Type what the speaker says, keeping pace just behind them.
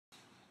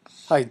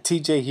Hi,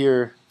 TJ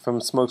here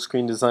from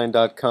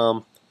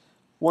smokescreendesign.com.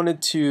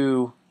 Wanted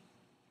to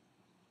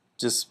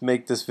just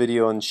make this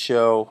video and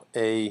show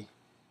a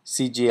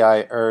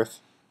CGI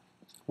Earth,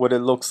 what it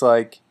looks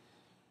like,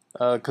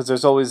 because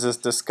there's always this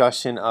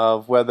discussion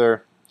of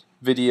whether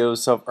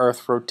videos of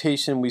Earth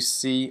rotation we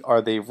see,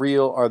 are they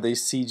real, are they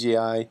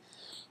CGI,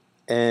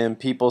 and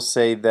people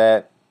say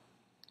that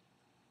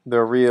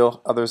they're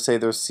real, others say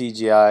they're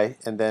CGI,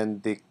 and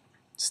then the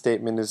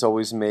statement is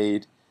always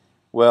made,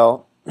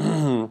 well,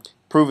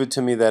 prove it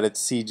to me that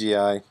it's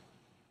CGI.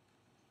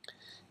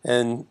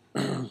 And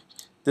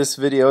this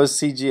video is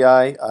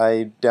CGI.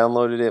 I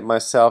downloaded it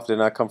myself. Did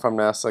not come from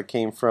NASA. It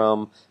came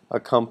from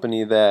a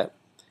company that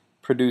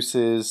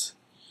produces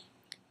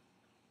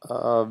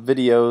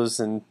videos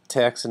and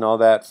text and all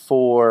that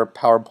for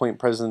PowerPoint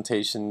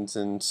presentations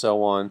and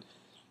so on.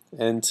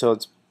 And so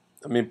it's,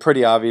 I mean,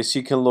 pretty obvious.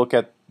 You can look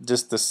at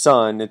just the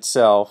sun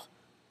itself,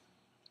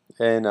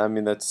 and I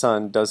mean that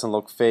sun doesn't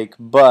look fake,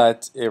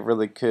 but it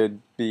really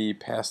could be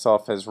passed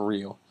off as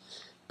real.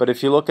 But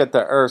if you look at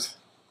the Earth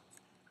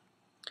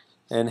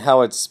and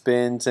how it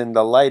spins and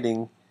the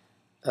lighting,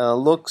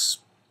 looks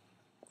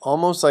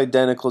almost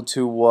identical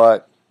to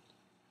what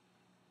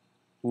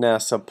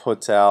NASA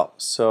puts out.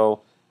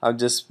 So I'm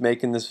just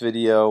making this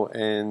video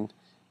and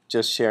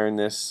just sharing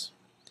this,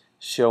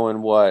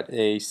 showing what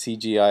a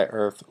CGI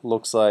Earth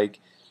looks like.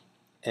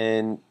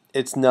 And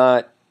it's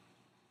not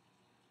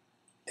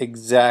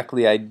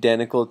exactly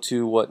identical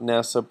to what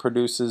NASA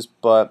produces,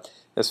 but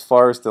as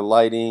far as the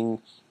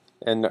lighting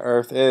and the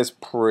Earth is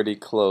pretty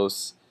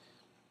close.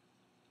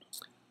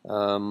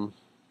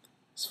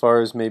 As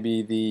far as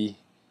maybe the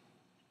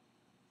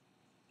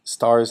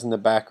stars in the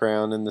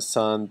background and the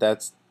sun,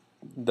 that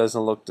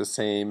doesn't look the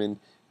same, and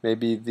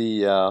maybe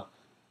the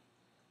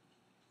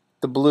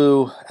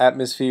blue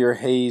atmosphere,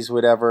 haze,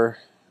 whatever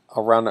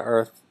around the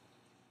Earth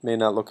may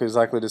not look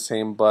exactly the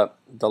same, but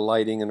the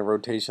lighting and the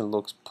rotation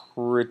looks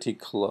pretty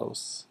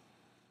close.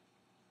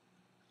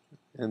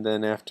 And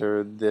then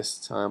after this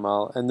time,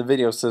 and the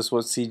video says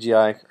what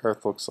CGI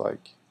Earth looks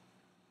like.